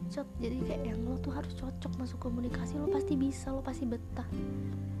bacot, jadi kayak yang lo tuh harus cocok masuk komunikasi, lo pasti bisa, lo pasti betah.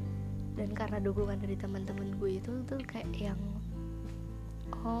 Dan karena dukungan dari teman-teman gue itu tuh kayak yang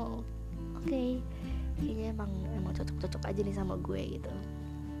oke, kayaknya emang cocok aja nih sama gue gitu.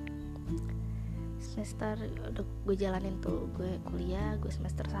 Semester udah gue jalanin tuh, gue kuliah, gue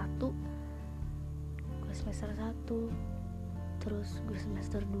semester 1, terus gue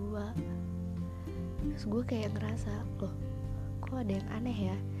semester 2. Terus gue kayak ngerasa, loh kok ada yang aneh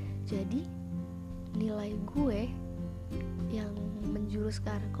ya. Jadi nilai gue yang menjurus ke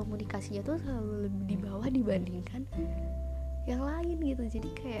arah komunikasinya tuh selalu lebih di bawah dibandingkan yang lain gitu. Jadi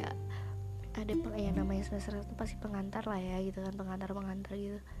kayak ada yang namanya semester 1 pasti pengantar lah ya gitu kan, pengantar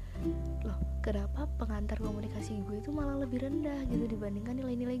gitu. Loh kenapa pengantar komunikasi gue itu malah lebih rendah gitu dibandingkan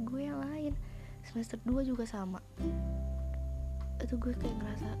nilai-nilai gue yang lain. Semester 2 juga sama. Itu gue kayak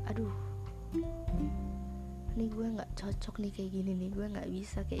ngerasa, aduh, nih gue gak cocok nih kayak gini nih, gue gak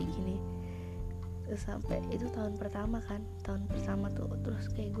bisa kayak gini. Terus sampai itu tahun pertama tuh, terus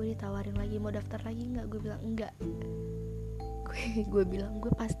kayak gue ditawarin lagi, mau daftar lagi gak? Gue bilang enggak. Gue bilang gue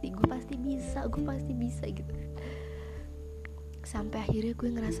pasti bisa gitu. Sampai akhirnya gue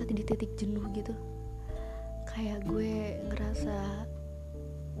ngerasa di titik jenuh gitu, kayak gue ngerasa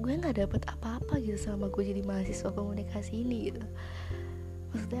gue nggak dapet apa-apa gitu selama gue jadi mahasiswa komunikasi ini gitu.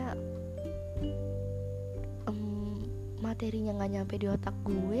 Maksudnya materinya nggak nyampe di otak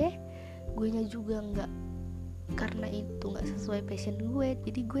gue nya juga nggak, karena itu nggak sesuai passion gue,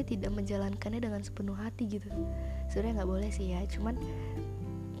 jadi gue tidak menjalankannya dengan sepenuh hati gitu. Sebenarnya nggak boleh sih ya, cuman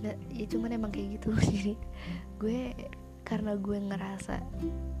emang kayak gitu. Jadi gue, karena gue ngerasa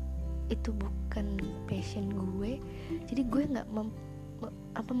itu bukan passion gue, jadi gue nggak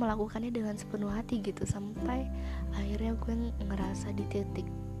melakukannya dengan sepenuh hati gitu. Sampai akhirnya gue ngerasa di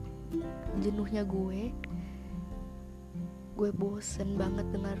titik jenuhnya gue bosen banget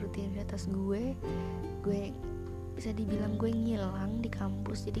dengan rutinitas gue bisa dibilang gue ngilang di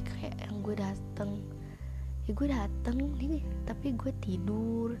kampus. Jadi kayak yang gue dateng nih, tapi gue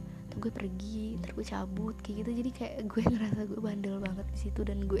tidur, atau gue pergi, ntar gue cabut kayak gitu. Jadi kayak gue ngerasa gue bandel banget di situ,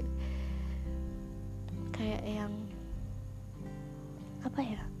 dan gue kayak yang apa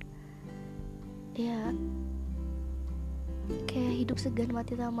ya kayak hidup segan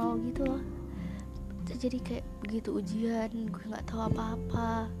mati tak mau gitu loh. Jadi kayak begitu ujian gue nggak tahu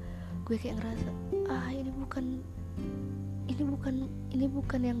apa-apa, gue kayak ngerasa ini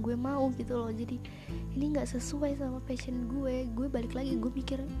bukan yang gue mau gitu loh. Jadi ini nggak sesuai sama passion gue balik lagi, gue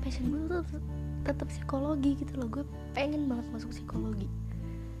mikir passion gue tuh tetap psikologi gitu loh, gue pengen banget masuk psikologi.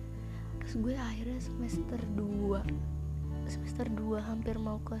 Terus gue akhirnya semester 2 hampir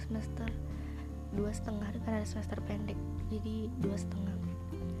mau ke semester 2,5, kan ada semester pendek, jadi 2,5.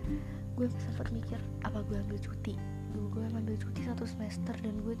 Gue sempat mikir apa gue ambil cuti. Gue ngambil cuti 1 semester,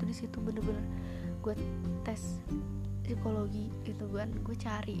 dan gue tuh di situ bener-bener gue tes psikologi gitu kan. Gue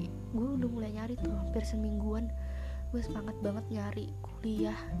udah mulai nyari tuh hampir semingguan, gue semangat banget nyari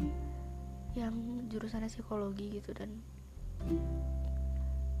kuliah yang jurusannya psikologi gitu. Dan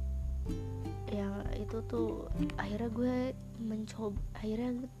yang itu tuh akhirnya gue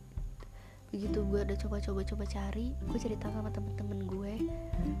begitu gue udah coba cari, gue cerita sama temen-temen gue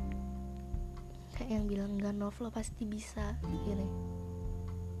kayak yang bilang, enggak Nov, lo pasti bisa gini.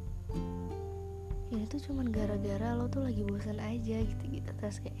 Ini tuh cuman gara-gara lo tuh lagi bosan aja gitu.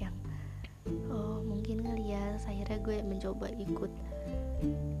 Terus kayak yang mungkin kali ya. Akhirnya gue mencoba ikut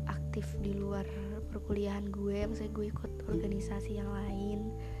aktif di luar perkuliahan gue, misalnya gue ikut organisasi yang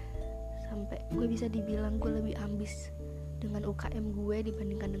lain, sampai gue bisa dibilang gue lebih ambis dengan UKM gue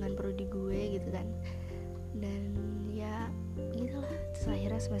dibandingkan dengan prodi gue gitu kan. Dan ya gitulah. Terus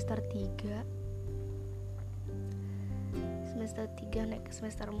akhirnya semester 3 naik ke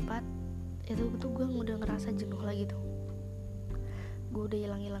semester 4 itu tuh gue udah ngerasa jenuh lagi tuh. Gue udah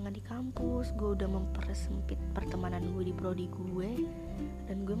hilang-hilangan di kampus, gue udah mempersempit pertemanan gue di prodi gue,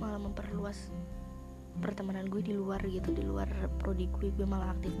 dan gue malah memperluas pertemanan gue di luar gitu, di luar prodi gue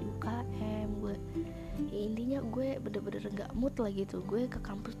malah aktif di UKM. Gue ya intinya gue bener-bener gak mood lah gitu. Gue ke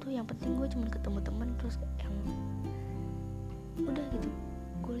kampus tuh yang penting gue cuma ketemu teman, terus yang udah gitu.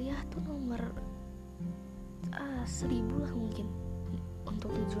 Kuliah tuh nomor 1000 lah mungkin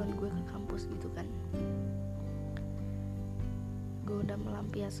untuk tujuan gue ke kampus gitu kan. Gue udah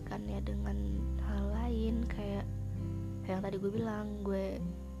melampiaskannya dengan hal lain kayak yang tadi gue bilang, gue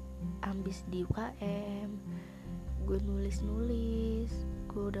ambis di UKM, gue nulis,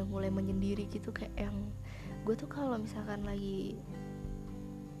 gue udah mulai menyendiri gitu. Kayak yang gue tuh kalau misalkan lagi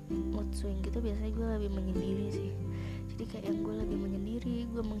mood swing gitu biasanya gue lebih menyendiri sih. Jadi kayak yang gue lebih menyendiri,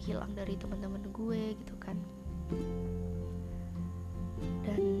 gue menghilang dari teman-teman gue gitu kan.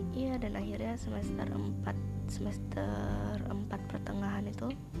 Dan akhirnya semester 4 pertengahan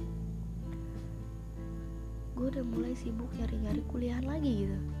itu gue udah mulai sibuk nyari-nyari kuliahan lagi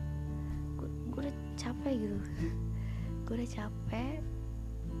gitu. Gue udah capek gitu. Gue udah capek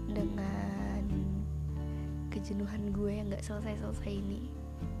dengan kejenuhan gue yang gak selesai-selesai ini.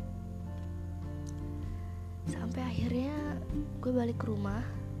 Sampai akhirnya gue balik ke rumah.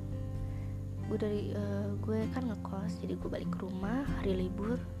 Gue kan ngekos, jadi gue balik ke rumah hari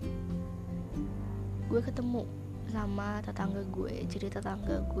libur. Gue ketemu sama tetangga gue. Jadi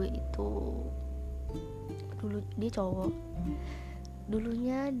tetangga gue itu dulu dia cowok.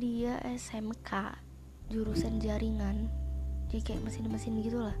 Dulunya dia SMK jurusan jaringan, jadi kayak mesin-mesin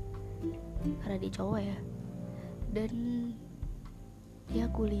gitulah, karena dia cowok ya. Dan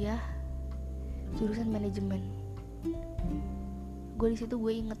dia kuliah jurusan manajemen. Gue di situ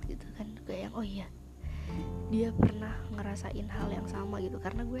gue inget gitu kan, kayak yang oh iya, dia pernah ngerasain hal yang sama gitu.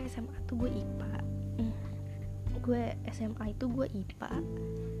 Karena gue SMA tuh gue IPA, gue SMA itu gue IPA,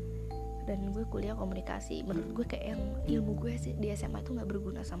 dan gue kuliah komunikasi. Menurut gue kayak yang ilmu gue sih di SMA itu nggak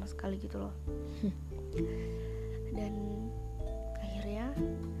berguna sama sekali gitu loh. Dan akhirnya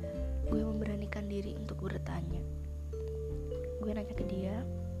gue memberanikan diri untuk bertanya. Gue nanya ke dia,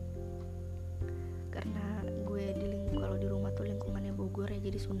 karena gue kalau di rumah tuh lingkungannya Bogor ya,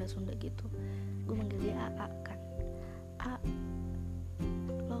 jadi Sunda-Sunda gitu. Gue manggil dia AA kan. A,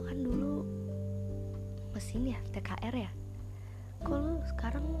 lo kan dulu mesin ya, TKR ya, kok lo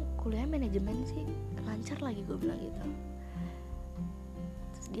sekarang kuliah manajemen sih, lancar lagi, gue bilang gitu.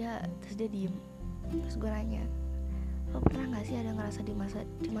 Terus dia diem. Terus gue nanya, lo pernah gak sih ada ngerasa di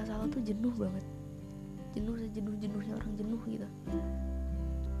masa lo tuh jenuh banget, sejenuh-jenuhnya orang jenuh gitu.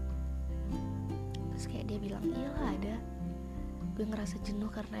 Terus kayak dia bilang, iyalah ada. Gue ngerasa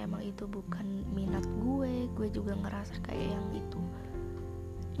jenuh karena emang itu bukan minat gue. Gue juga ngerasa kayak yang itu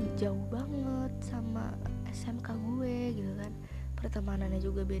jauh banget sama SMK gue gitu kan. Pertemanannya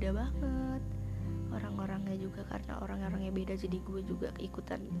juga beda banget, orang-orangnya juga karena orang-orangnya beda, jadi gue juga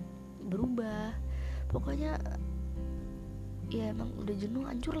ikutan berubah. Pokoknya ya emang udah jenuh,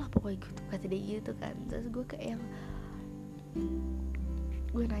 hancur lah pokoknya gitu, kata dia gitu kan. Terus gue kayak yang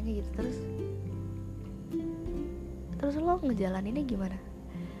gue nanya gitu, terus lo ngejalaninnya gimana?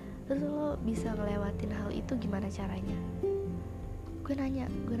 Terus lo bisa ngelewatin hal itu gimana caranya? Gue nanya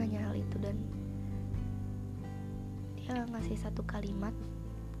hal itu, dan dia ngasih satu kalimat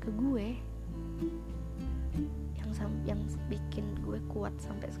ke gue yang bikin gue kuat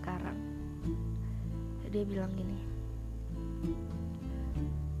sampai sekarang. Dia bilang gini,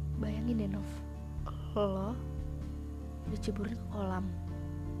 bayangin deh Nov, lo diceburin ke kolam,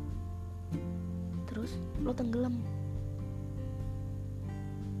 terus lo tenggelam.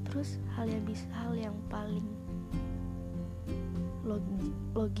 Terus hal yang paling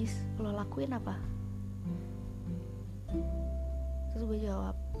logis lo lakuin apa? Terus gue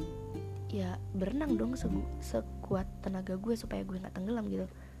jawab, ya berenang dong sekuat tenaga gue supaya gue gak tenggelam gitu.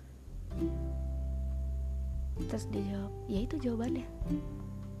 Terus dia jawab, ya itu jawabannya.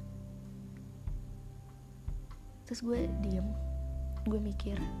 Terus gue diem, gue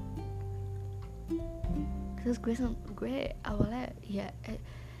mikir. Terus gue awalnya ya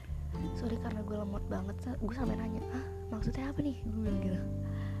sorry karena gue lemot banget, gue sampai nanya, maksudnya apa nih?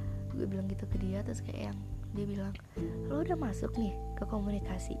 Gue bilang gitu ke dia. Terus kayak yang dia bilang, lo udah masuk nih ke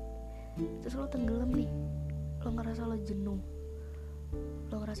komunikasi, terus lo tenggelam nih, lo ngerasa lo jenuh,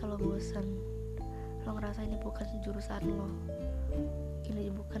 lo ngerasa lo bosan, lo ngerasa ini bukan jurusan lo, ini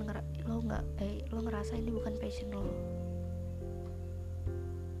bukan lo ngerasa ini bukan passion lo,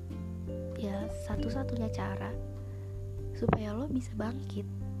 ya satu-satunya cara supaya lo bisa bangkit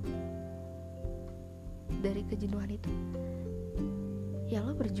dari kejenuhan itu, ya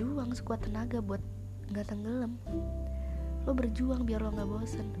lo berjuang sekuat tenaga buat gak tenggelam. Lo berjuang biar lo gak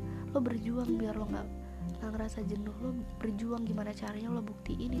bosen, lo berjuang biar lo gak ngerasa jenuh, lo berjuang gimana caranya lo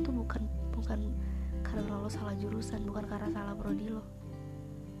buktiin itu bukan karena lo salah jurusan, bukan karena salah prodi lo.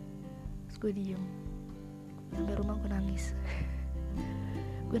 Terus gue diem, sampai rumah gue nangis.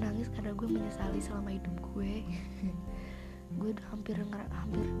 Gue nangis karena gue menyesali selama hidup gue. Gue udah hampir 2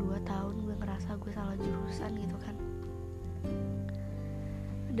 tahun gue ngerasa gue salah jurusan gitu kan.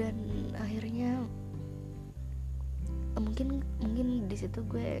 Dan akhirnya mungkin di situ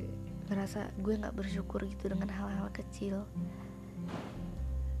gue ngerasa gue nggak bersyukur gitu dengan hal-hal kecil.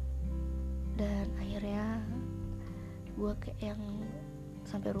 Dan akhirnya gue kayak yang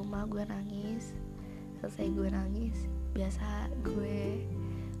sampai rumah gue nangis. Selesai gue nangis, biasa gue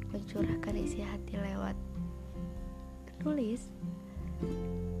mencurahkan isi hati lewat nulis.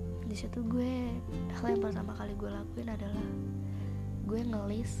 Di situ hal yang pertama kali gue lakuin adalah gue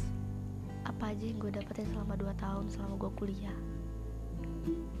ngelis apa aja yang gue dapetin selama 2 tahun selama gue kuliah.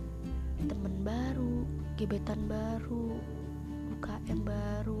 Temen baru, gebetan baru, UKM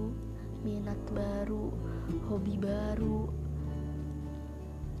baru, minat baru, hobi baru.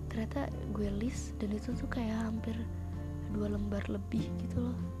 Ternyata gue list dan itu tuh kayak hampir 2 lembar lebih gitu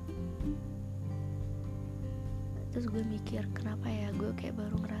loh. Terus gue mikir kenapa ya gue kayak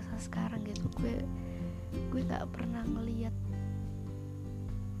baru ngerasa sekarang gitu. Gue gak pernah ngeliat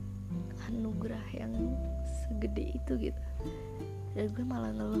anugerah yang segede itu gitu. Dan gue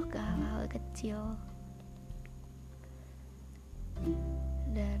malah ngeluh ke hal-hal kecil.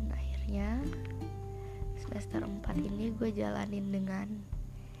 Dan akhirnya semester 4 ini gue jalanin dengan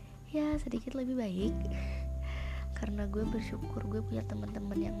ya sedikit lebih baik. Karena gue bersyukur gue punya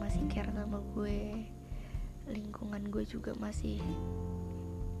teman-teman yang masih care sama gue. Lingkungan gue juga masih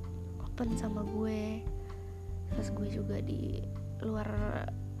open sama gue. Terus gue juga di luar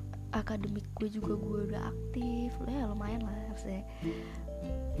akademik gue juga gue udah aktif. Ya lumayan lah maksudnya.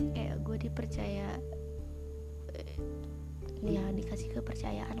 Kayak gue dipercaya, ya dikasih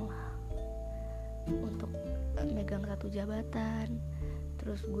kepercayaan lah untuk megang satu jabatan.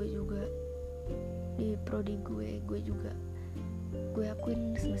 Terus gue juga di prodi gue juga gue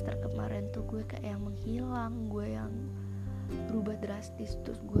akuin semester kemarin tuh gue kayak yang menghilang, gue yang berubah drastis.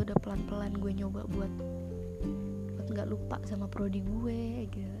 Terus gue udah pelan-pelan gue nyoba buat nggak lupa sama prodi gue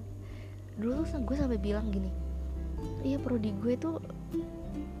gitu. Dulu tuh gue sampai bilang gini, iya prodi gue tuh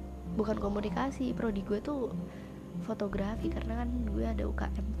bukan komunikasi, prodi gue tuh fotografi, karena kan gue ada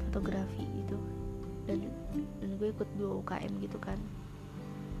UKM fotografi gitu. Dan gue ikut 2 UKM gitu kan.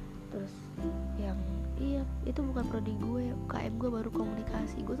 Terus yang iya itu bukan prodi gue, UKM gue baru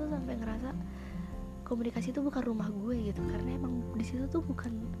komunikasi. Gue tuh sampai ngerasa komunikasi itu bukan rumah gue gitu, karena emang di situ tuh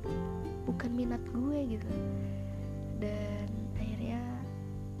bukan minat gue gitu. Dan akhirnya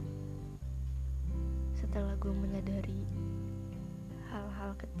setelah gue menyadari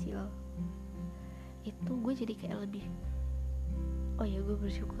hal-hal kecil itu, gue jadi kayak lebih, oh ya gue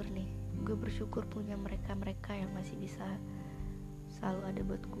bersyukur nih, gue bersyukur punya mereka yang masih bisa selalu ada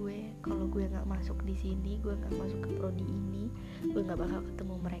buat gue. Kalau gue nggak masuk di sini, gue nggak masuk ke prodi ini, gue nggak bakal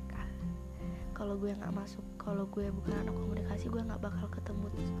ketemu mereka. Kalau gue bukan anak komunikasi, gue nggak bakal ketemu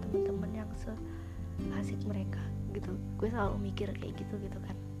teman-teman yang seasik mereka gitu. Gue selalu mikir kayak gitu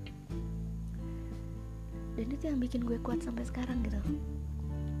kan. Dan itu yang bikin gue kuat sampai sekarang gitu.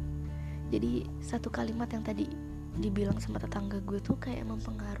 Jadi satu kalimat yang tadi dibilang sama tetangga gue tuh kayak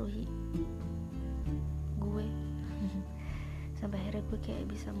mempengaruhi gue. Sampai akhirnya gue kayak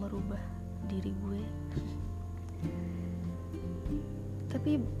bisa merubah diri gue.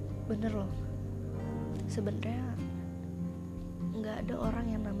 Tapi bener loh, sebenarnya nggak ada orang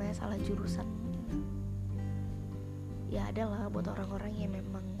yang namanya salah jurusan. Ya ada lah buat orang-orang yang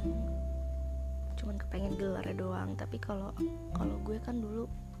memang cuman kepengen gelar doang. Tapi kalau gue kan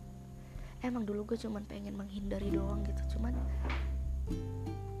dulu gue cuman pengen menghindari doang gitu. Cuman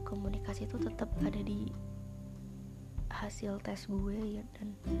komunikasi itu tetap ada di hasil tes gue ya.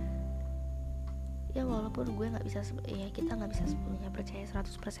 Dan ya walaupun gue nggak bisa, ya kita nggak bisa sepenuhnya percaya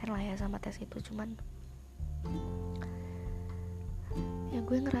 100% lah ya sama tes itu. Cuman ya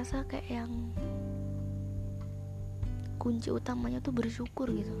gue ngerasa kayak yang kunci utamanya tuh bersyukur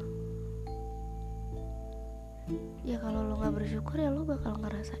gitu. Ya kalau lo nggak bersyukur ya lo bakal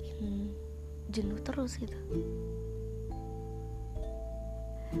ngerasain jenuh terus gitu.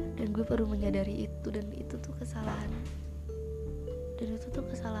 Dan gue baru menyadari itu, dan itu tuh kesalahan Dan itu tuh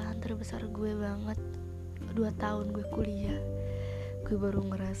kesalahan terbesar gue banget. 2 tahun gue kuliah, gue baru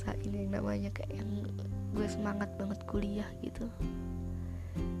ngerasain yang namanya kayak yang gue semangat banget kuliah gitu.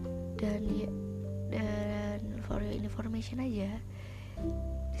 Dan for your information aja,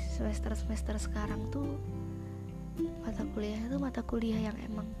 semester sekarang tuh mata kuliah yang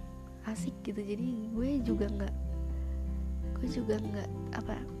emang asik gitu. Jadi gue juga nggak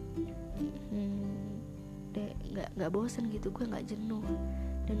nggak bosen gitu, gue nggak jenuh.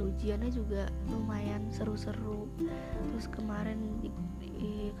 Dan ujiannya juga lumayan seru-seru. Terus kemarin di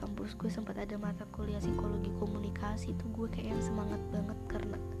kampus gue sempat ada mata kuliah psikologi komunikasi, tuh gue kayak yang semangat banget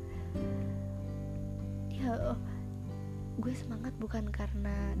karena gue semangat bukan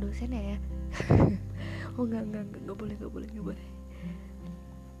karena dosennya ya. Nggak boleh.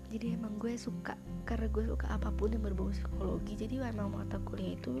 Jadi emang gue suka, karena gue suka apapun yang berbau psikologi. Jadi emang mata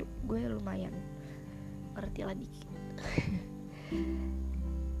kuliah itu gue lumayan ngerti lah dikit.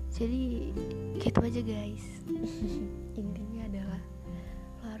 Jadi gitu aja guys. Intinya adalah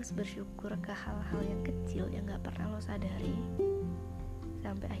lo harus bersyukur ke hal-hal yang kecil yang gak pernah lo sadari,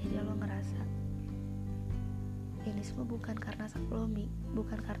 sampai akhirnya lo ngerasa ini semua bukan karena saklomi,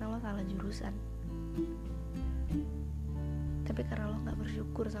 bukan karena lo salah jurusan, tapi karena lo gak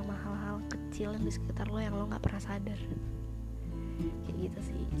bersyukur sama hal-hal kecil yang di sekitar lo yang lo gak pernah sadar. Kayak gitu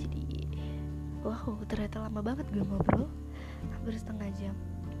sih. Jadi wow, ternyata lama banget gue ngobrol, hampir setengah jam.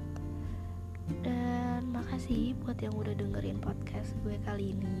 Dan makasih buat yang udah dengerin podcast gue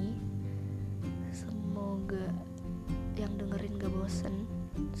kali ini. Semoga yang dengerin gak bosen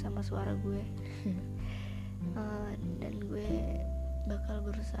sama suara gue. Dan gue bakal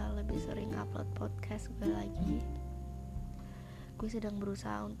berusaha lebih sering upload podcast gue lagi. Gue sedang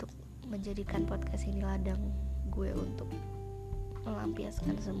berusaha untuk menjadikan podcast ini ladang gue untuk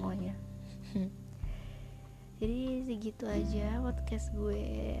melampiaskan semuanya. Jadi segitu aja podcast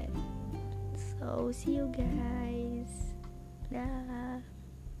gue. So see you guys. Dah.